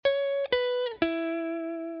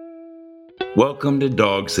Welcome to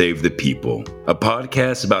Dogs Save the People, a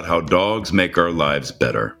podcast about how dogs make our lives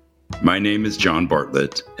better. My name is John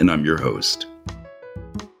Bartlett, and I'm your host.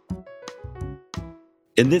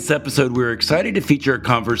 In this episode, we're excited to feature a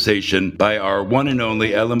conversation by our one and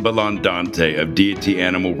only Ellen Belandante of Deity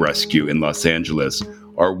Animal Rescue in Los Angeles,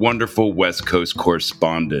 our wonderful West Coast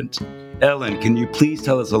correspondent. Ellen, can you please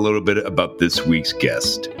tell us a little bit about this week's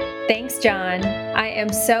guest? Thanks, John. I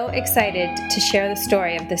am so excited to share the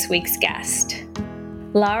story of this week's guest.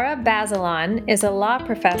 Lara Bazelon is a law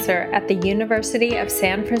professor at the University of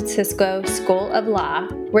San Francisco School of Law,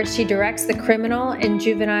 where she directs the criminal and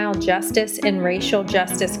juvenile justice and racial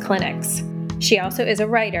justice clinics. She also is a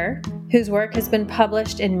writer whose work has been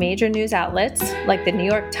published in major news outlets like the New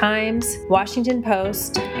York Times, Washington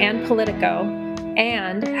Post, and Politico,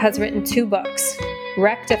 and has written 2 books,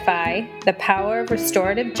 Rectify, The Power of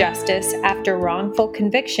Restorative Justice After Wrongful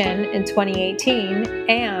Conviction in 2018,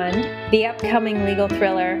 and the upcoming legal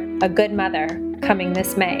thriller, A Good Mother, coming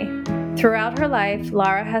this May. Throughout her life,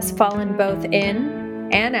 Lara has fallen both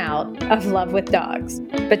in and out of love with dogs.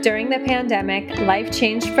 But during the pandemic, life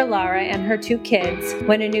changed for Lara and her 2 kids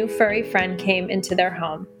when a new furry friend came into their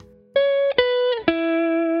home.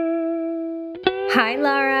 Hi,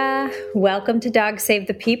 Lara. Welcome to Dogs Save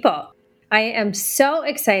the People. I am so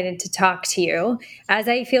excited to talk to you, as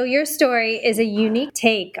I feel your story is a unique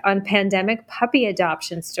take on pandemic puppy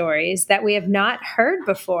adoption stories that we have not heard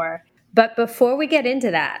before. But before we get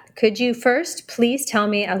into that, could you first please tell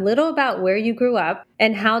me a little about where you grew up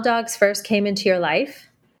and how dogs first came into your life?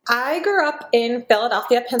 I grew up in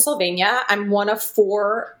Philadelphia, Pennsylvania. I'm one of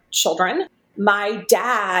 4 children. My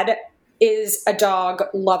dad is a dog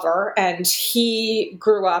lover, and he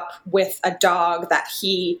grew up with a dog that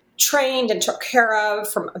he trained and took care of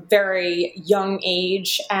from a very young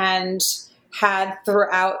age and had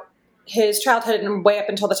throughout his childhood and way up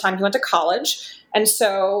until the time he went to college. And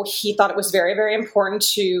so he thought it was very, very important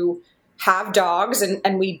to have dogs,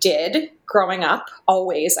 and we did growing up,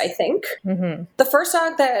 always, I think. Mm-hmm. The first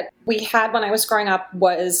dog that we had when I was growing up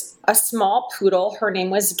was a small poodle. Her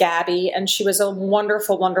name was Gabby, and she was a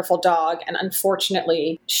wonderful, wonderful dog. And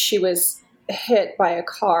unfortunately, she was hit by a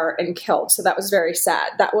car and killed. So that was very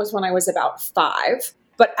sad. That was when I was about 5.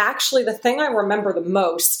 But actually, the thing I remember the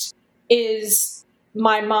most is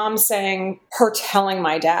my mom saying, her telling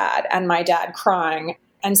my dad, and my dad crying.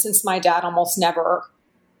 And since my dad almost never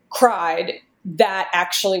cried, that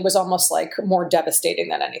actually was almost like more devastating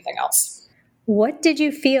than anything else. What did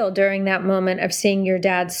you feel during that moment of seeing your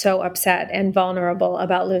dad so upset and vulnerable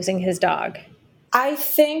about losing his dog? I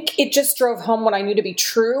think it just drove home what I knew to be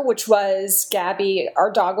true, which was Gabby,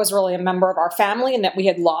 our dog, was really a member of our family, and that we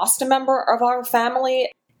had lost a member of our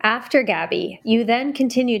family. After Gabby, you then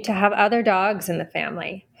continued to have other dogs in the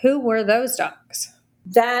family. Who were those dogs?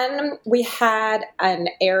 Then we had an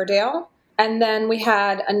Airedale. And then we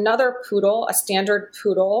had another poodle, a standard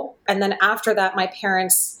poodle. And then after that, my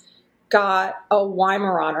parents got a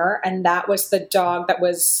Weimaraner, and that was the dog that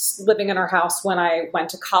was living in our house when I went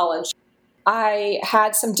to college. I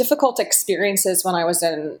had some difficult experiences when I was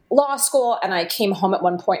in law school, and I came home at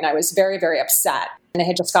one point and I was very, very upset. And I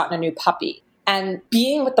had just gotten a new puppy. And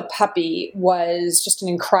being with the puppy was just an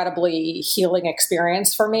incredibly healing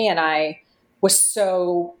experience for me. And I was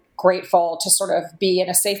so grateful to sort of be in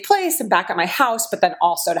a safe place and back at my house, but then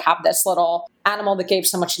also to have this little animal that gave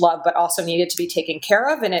so much love, but also needed to be taken care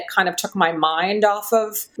of. And it kind of took my mind off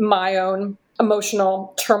of my own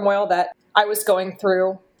emotional turmoil that I was going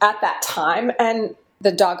through at that time. And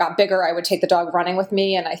the dog got bigger. I would take the dog running with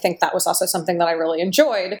me. And I think that was also something that I really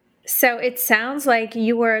enjoyed. So it sounds like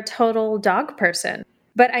you were a total dog person.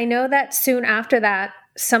 But I know that soon after that,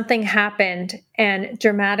 something happened and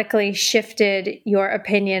dramatically shifted your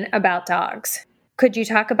opinion about dogs. Could you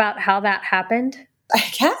talk about how that happened? I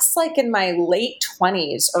guess like in my late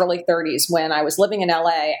 20s, early 30s, when I was living in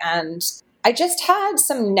LA, and I just had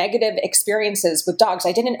some negative experiences with dogs.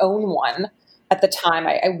 I didn't own one at the time.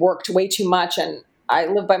 I worked way too much and I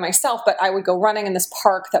lived by myself, but I would go running in this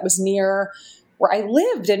park that was near where I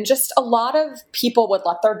lived, and just a lot of people would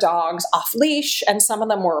let their dogs off leash, and some of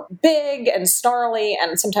them were big and snarly,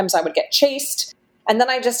 and sometimes I would get chased. And then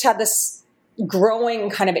I just had this growing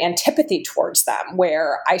kind of antipathy towards them,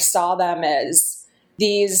 where I saw them as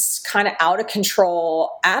these kind of out of control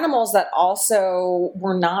animals that also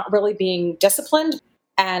were not really being disciplined.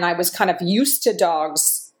 And I was kind of used to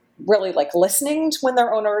dogs really like listening to when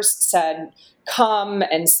their owners said, come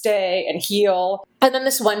and stay and heal. And then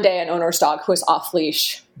this one day, an owner's dog who was off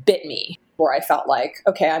leash bit me, where I felt like,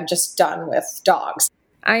 okay, I'm just done with dogs.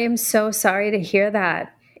 I am so sorry to hear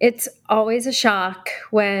that. It's always a shock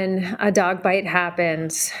when a dog bite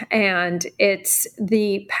happens, and it's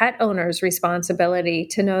the pet owner's responsibility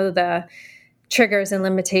to know the triggers and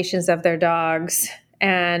limitations of their dogs.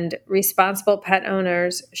 And responsible pet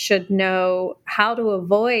owners should know how to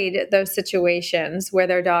avoid those situations where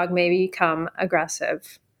their dog may become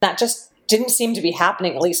aggressive. That just didn't seem to be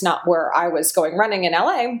happening, at least not where I was going running in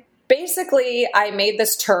LA. Basically, I made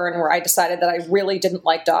this turn where I decided that I really didn't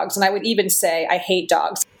like dogs, and I would even say I hate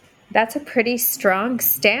dogs. That's a pretty strong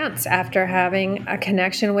stance after having a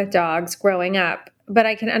connection with dogs growing up. But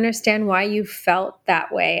I can understand why you felt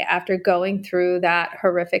that way after going through that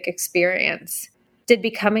horrific experience. Did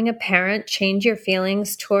becoming a parent change your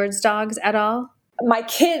feelings towards dogs at all? My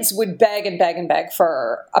kids would beg and beg and beg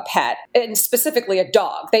for a pet, and specifically a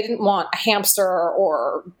dog. They didn't want a hamster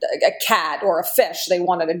or a cat or a fish. They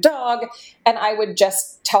wanted a dog, and I would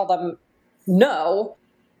just tell them no.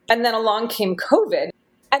 And then along came COVID,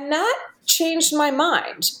 and that changed my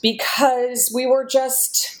mind because we were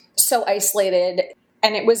just so isolated,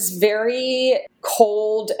 and it was very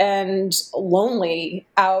cold and lonely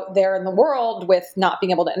out there in the world with not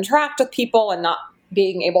being able to interact with people and not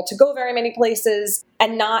being able to go very many places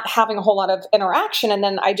and not having a whole lot of interaction. And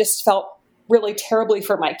then I just felt really terribly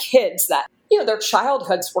for my kids that, their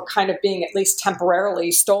childhoods were kind of being at least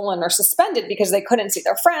temporarily stolen or suspended because they couldn't see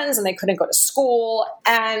their friends and they couldn't go to school.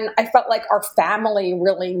 And I felt like our family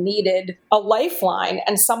really needed a lifeline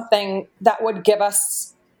and something that would give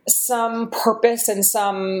us some purpose and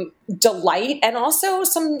some delight and also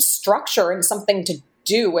some structure and something to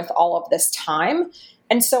do with all of this time.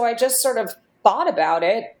 And so I just sort of thought about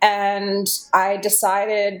it, and I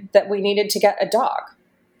decided that we needed to get a dog.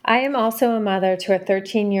 I am also a mother to a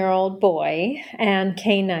 13-year-old boy and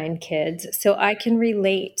canine kids, so I can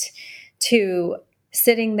relate to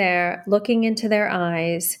sitting there, looking into their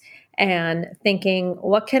eyes and thinking,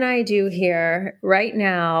 what can I do here right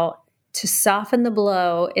now to soften the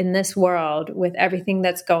blow in this world with everything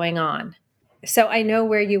that's going on? So I know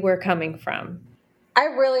where you were coming from. I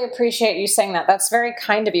really appreciate you saying that. That's very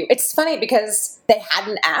kind of you. It's funny because they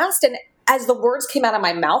hadn't asked, and as the words came out of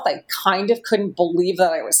my mouth, I kind of couldn't believe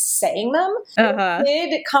that I was saying them. It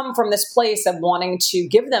did come from this place of wanting to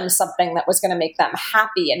give them something that was going to make them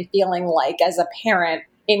happy and feeling like as a parent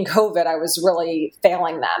in COVID, I was really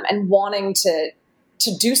failing them and wanting to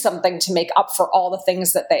do something to make up for all the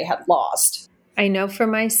things that they had lost. I know for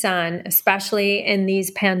my son, especially in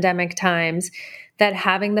these pandemic times, that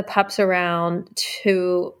having the pups around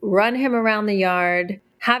to run him around the yard,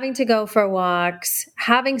 having to go for walks,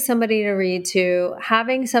 having somebody to read to,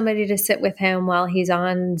 having somebody to sit with him while he's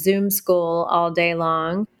on Zoom school all day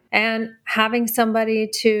long, and having somebody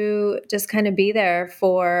to just kind of be there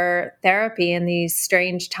for therapy in these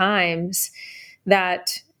strange times,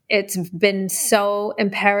 that it's been so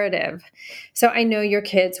imperative. So I know your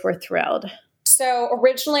kids were thrilled. So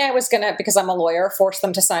originally I was going to, because I'm a lawyer, force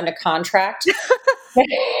them to sign a contract. That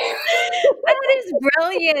is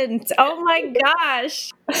brilliant. Oh my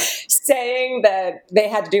gosh. Saying that they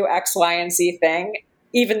had to do X, Y, and Z thing,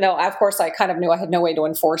 even though, of course, I kind of knew I had no way to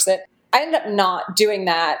enforce it. I ended up not doing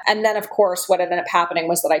that. And then, of course, what ended up happening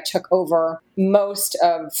was that I took over most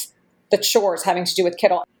of the chores having to do with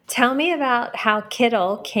Kittle. Tell me about how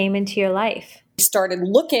Kittle came into your life. Started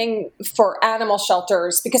looking for animal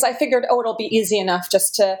shelters because I figured, it'll be easy enough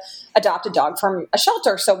just to adopt a dog from a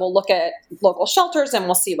shelter. So we'll look at local shelters and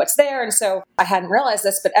we'll see what's there. And so I hadn't realized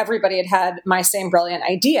this, but everybody had my same brilliant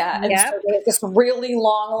idea. And so there was this really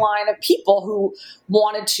long line of people who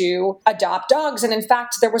wanted to adopt dogs. And in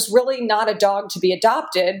fact, there was really not a dog to be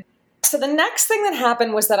adopted. So the next thing that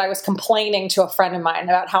happened was that I was complaining to a friend of mine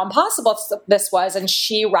about how impossible this was. And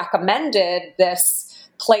she recommended this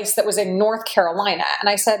place that was in North Carolina. And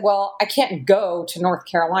I said, well, I can't go to North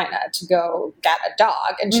Carolina to go get a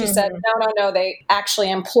dog. And she said, no. They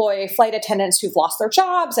actually employ flight attendants who've lost their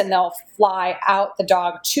jobs and they'll fly out the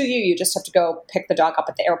dog to you. You just have to go pick the dog up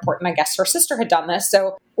at the airport. And I guess her sister had done this.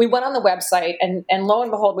 So we went on the website and lo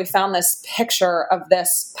and behold, we found this picture of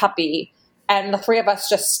this puppy. And the three of us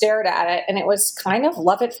just stared at it. And it was kind of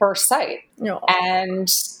love at first sight. Aww.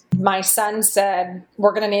 And my son said,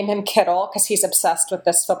 we're going to name him Kittle because he's obsessed with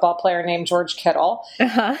this football player named George Kittle.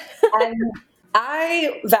 And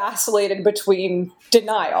I vacillated between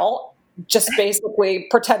denial, just basically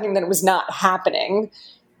pretending that it was not happening,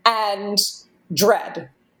 and dread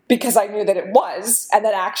because I knew that it was, and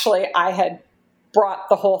that actually I had brought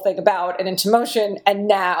the whole thing about and into motion. And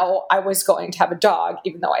now I was going to have a dog,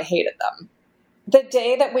 even though I hated them. The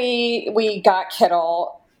day that we got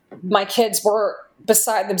Kittle, my kids were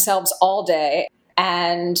beside themselves all day.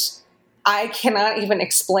 And I cannot even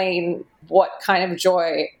explain what kind of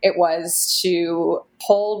joy it was to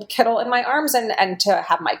hold Kittle in my arms and to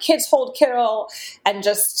have my kids hold Kittle and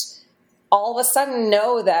just all of a sudden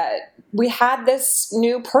know that we had this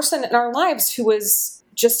new person in our lives who was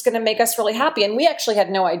just going to make us really happy. And we actually had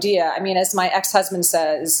no idea. I mean, as my ex-husband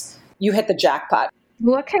says, you hit the jackpot.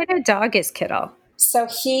 What kind of dog is Kittle? So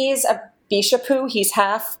he's a Bichapoo. He's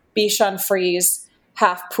half Bichon Frise,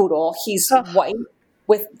 half poodle. He's white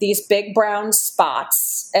with these big brown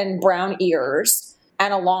spots and brown ears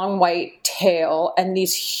and a long white tail and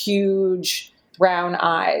these huge brown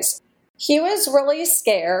eyes. He was really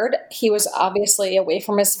scared. He was obviously away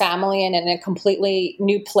from his family and in a completely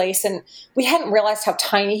new place. And we hadn't realized how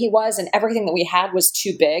tiny he was, and everything that we had was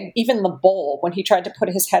too big. Even the bowl, when he tried to put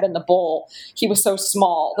his head in the bowl, he was so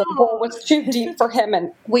small. The bowl was too deep for him,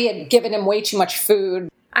 and we had given him way too much food.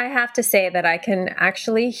 I have to say that I can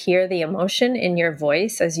actually hear the emotion in your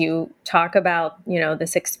voice as you talk about,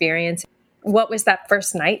 this experience. What was that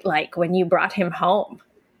first night like when you brought him home?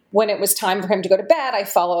 When it was time for him to go to bed, I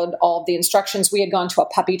followed all of the instructions. We had gone to a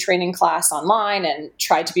puppy training class online and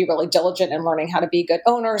tried to be really diligent in learning how to be good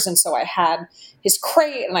owners. And so I had his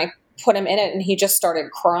crate and I put him in it and he just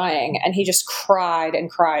started crying and he just cried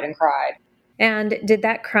and cried and cried. And did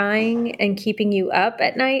that crying and keeping you up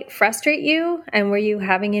at night frustrate you? And were you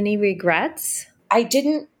having any regrets? I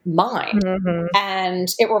didn't mind. Mm-hmm. And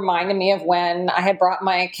it reminded me of when I had brought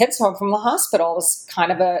my kids home from the hospital. It was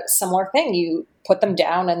kind of a similar thing. You put them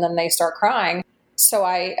down and then they start crying. So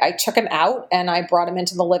I took him out and I brought him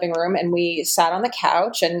into the living room and we sat on the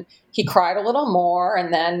couch and he cried a little more.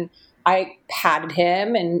 And then I patted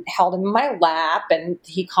him and held him in my lap and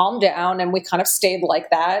he calmed down and we kind of stayed like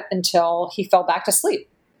that until he fell back to sleep.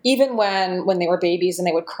 Even when they were babies and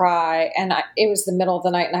they would cry and it was the middle of the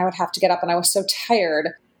night and I would have to get up and I was so tired,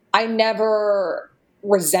 I never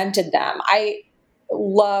resented them. I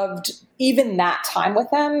loved even that time with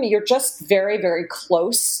them. You're just very, very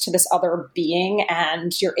close to this other being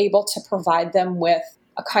and you're able to provide them with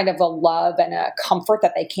a kind of a love and a comfort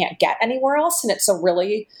that they can't get anywhere else. And it's a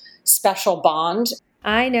really special bond.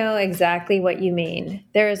 I know exactly what you mean.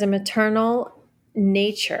 There is a maternal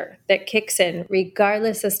nature that kicks in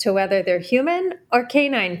regardless as to whether they're human or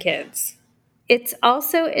canine kids. It's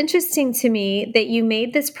also interesting to me that you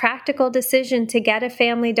made this practical decision to get a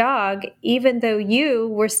family dog, even though you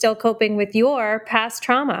were still coping with your past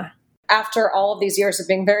trauma. After all of these years of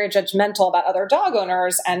being very judgmental about other dog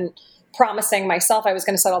owners and promising myself I was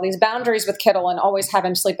going to set all these boundaries with Kittle and always have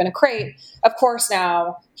him sleep in a crate, of course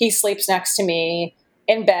now he sleeps next to me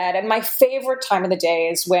in bed. And my favorite time of the day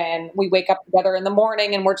is when we wake up together in the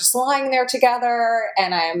morning and we're just lying there together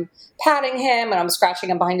and I'm patting him and I'm scratching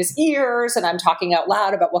him behind his ears and I'm talking out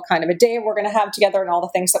loud about what kind of a day we're going to have together and all the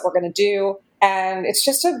things that we're going to do. And it's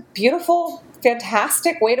just a beautiful,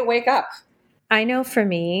 fantastic way to wake up. I know for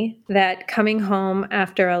me that coming home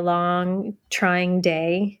after a long, trying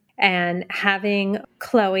day and having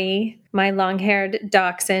Chloe, my long-haired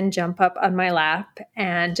dachshund, jump up on my lap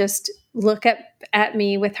and just look at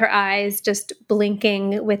me with her eyes just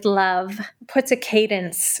blinking with love puts a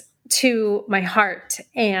cadence to my heart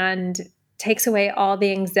and takes away all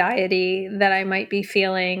the anxiety that I might be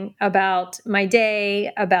feeling about my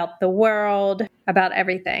day, about the world, about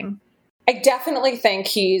everything. I definitely think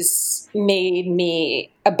he's made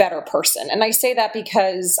me a better person. And I say that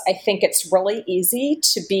because I think it's really easy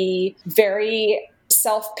to be very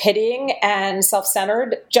self-pitying and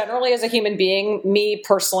self-centered, generally as a human being, me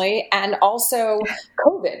personally, and also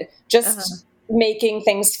COVID, just making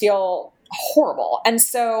things feel horrible. And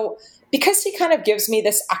so because he kind of gives me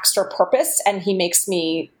this extra purpose and he makes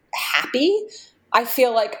me happy, I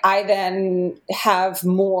feel like I then have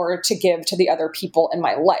more to give to the other people in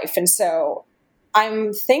my life. And so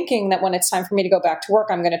I'm thinking that when it's time for me to go back to work,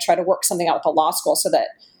 I'm going to try to work something out with the law school so that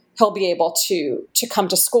he'll be able to come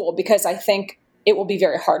to school, because I think it will be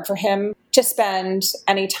very hard for him to spend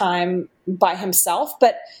any time by himself.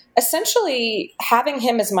 But essentially having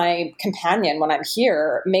him as my companion when I'm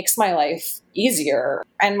here makes my life easier.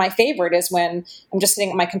 And my favorite is when I'm just sitting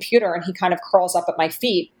at my computer and he kind of curls up at my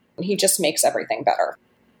feet. He just makes everything better.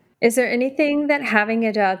 Is there anything that having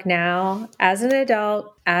a dog now, as an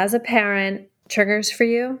adult, as a parent, triggers for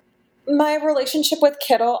you? My relationship with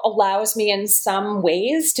Kittle allows me in some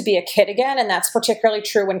ways to be a kid again. And that's particularly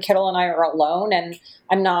true when Kittle and I are alone and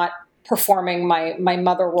I'm not performing my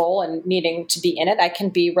mother role and needing to be in it. I can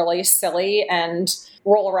be really silly and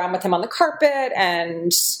roll around with him on the carpet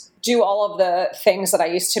and do all of the things that I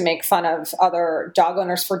used to make fun of other dog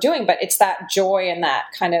owners for doing, but it's that joy and that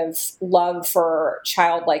kind of love for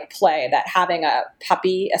childlike play that having a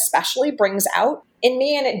puppy especially brings out in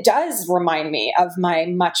me. And it does remind me of my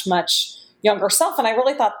much, much younger self. And I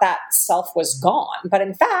really thought that self was gone. But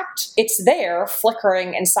in fact, it's there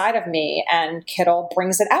flickering inside of me, and Kittle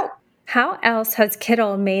brings it out. How else has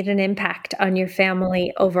Kittle made an impact on your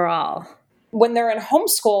family overall? When they're in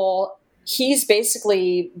homeschool, he's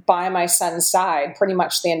basically by my son's side pretty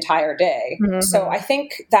much the entire day. Mm-hmm. So I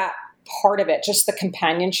think that part of it, just the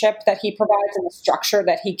companionship that he provides and the structure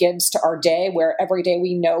that he gives to our day, where every day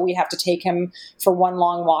we know we have to take him for one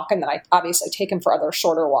long walk, and then I obviously take him for other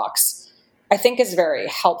shorter walks, I think is very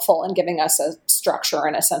helpful in giving us a structure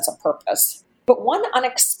and a sense of purpose. But one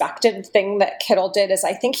unexpected thing that Kittle did is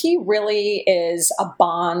I think he really is a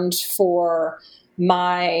bond for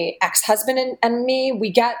my ex-husband and me.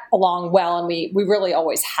 We get along well, and we really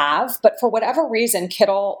always have. But for whatever reason,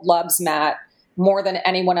 Kittle loves Matt more than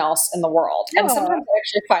anyone else in the world. And sometimes I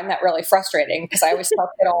actually find that really frustrating, because I always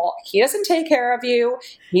tell Kittle, he doesn't take care of you.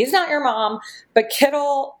 He's not your mom. But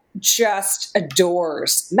Kittle just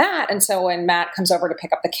adores Matt. And so when Matt comes over to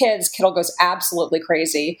pick up the kids, Kittle goes absolutely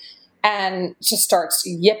crazy and just starts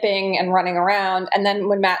yipping and running around. And then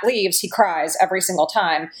when Matt leaves, he cries every single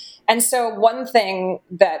time. And so one thing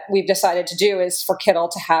that we've decided to do is for Kittle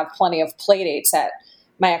to have plenty of play dates at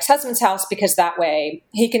my ex-husband's house, because that way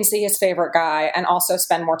he can see his favorite guy and also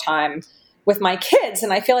spend more time with my kids.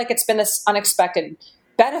 And I feel like it's been this unexpected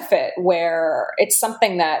benefit where it's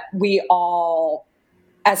something that we all,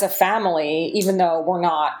 as a family, even though we're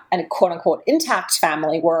not a quote unquote intact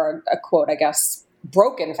family, we're a quote, I guess,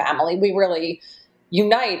 broken family, we really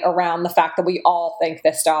unite around the fact that we all think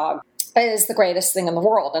this dog is the greatest thing in the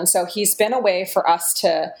world. And so he's been a way for us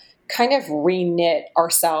to kind of re-knit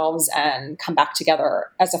ourselves and come back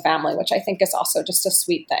together as a family, which I think is also just a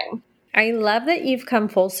sweet thing. I love that you've come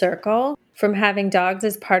full circle from having dogs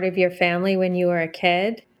as part of your family when you were a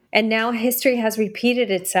kid, and now history has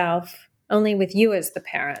repeated itself, only with you as the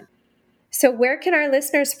parent. So where can our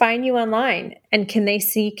listeners find you online, and can they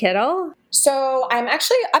see Kittle? So I'm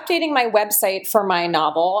actually updating my website for my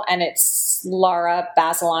novel, and it's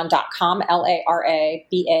larabazelon.com,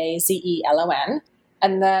 LARABAZELON.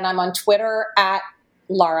 And then I'm on Twitter at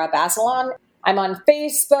Lara Bazelon. I'm on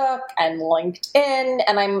Facebook and LinkedIn,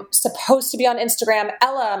 and I'm supposed to be on Instagram.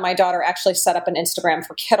 Ella, my daughter, actually set up an Instagram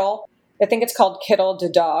for Kittle. I think it's called Kittle the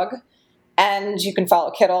Dog. And you can follow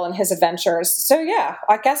Kittle and his adventures. So yeah,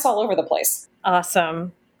 I guess all over the place.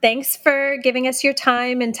 Awesome. Thanks for giving us your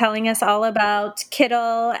time and telling us all about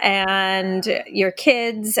Kittle and your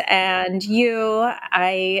kids and you.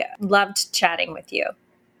 I loved chatting with you.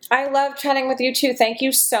 I love chatting with you too. Thank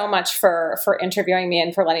you so much for interviewing me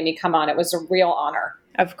and for letting me come on. It was a real honor.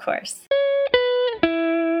 Of course.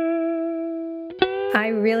 I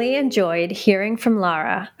really enjoyed hearing from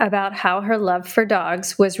Lara about how her love for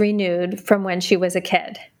dogs was renewed from when she was a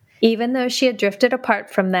kid. Even though she had drifted apart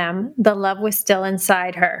from them, the love was still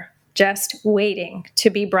inside her, just waiting to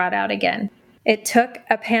be brought out again. It took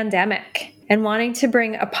a pandemic and wanting to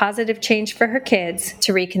bring a positive change for her kids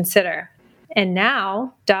to reconsider. And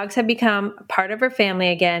now, dogs have become a part of her family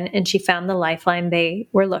again, and she found the lifeline they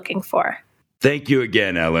were looking for. Thank you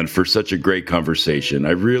again, Ellen, for such a great conversation.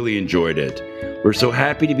 I really enjoyed it. We're so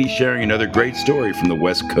happy to be sharing another great story from the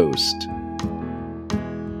West Coast.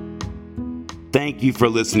 Thank you for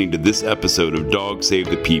listening to this episode of Dogs Save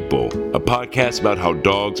the People, a podcast about how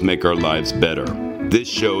dogs make our lives better. This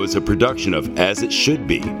show is a production of As It Should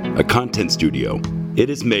Be, a content studio. It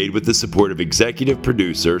is made with the support of executive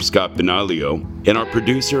producer Scott Benaglio and our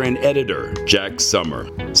producer and editor, Jack Summer.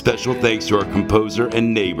 Special thanks to our composer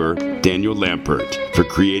and neighbor, Daniel Lampert, for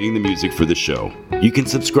creating the music for the show. You can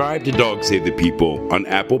subscribe to Dogs Save the People on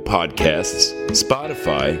Apple Podcasts,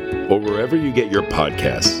 Spotify, or wherever you get your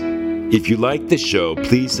podcasts. If you like the show,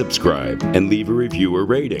 please subscribe and leave a review or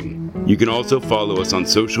rating. You can also follow us on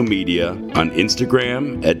social media on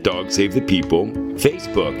Instagram at Dog Save the People,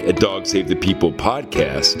 Facebook at Dog Save the People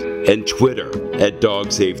Podcast, and Twitter at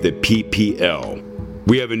Dog Save the PPL.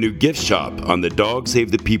 We have a new gift shop on the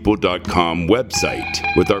dogsavethepeople.com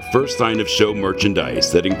website with our first line of show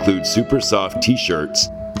merchandise that includes super soft t-shirts.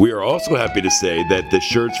 We are also happy to say that the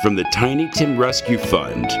shirts from the Tiny Tim Rescue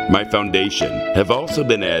Fund, my foundation, have also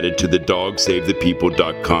been added to the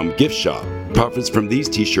dogsavethepeople.com gift shop. Profits from these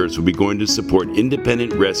t-shirts will be going to support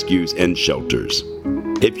independent rescues and shelters.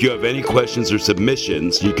 If you have any questions or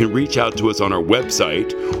submissions, you can reach out to us on our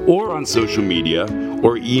website or on social media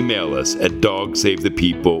or email us at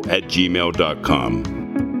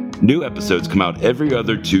dogsavethepeople@gmail.com. New episodes come out every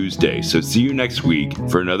other Tuesday, so see you next week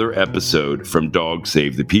for another episode from Dogs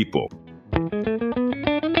Save the People.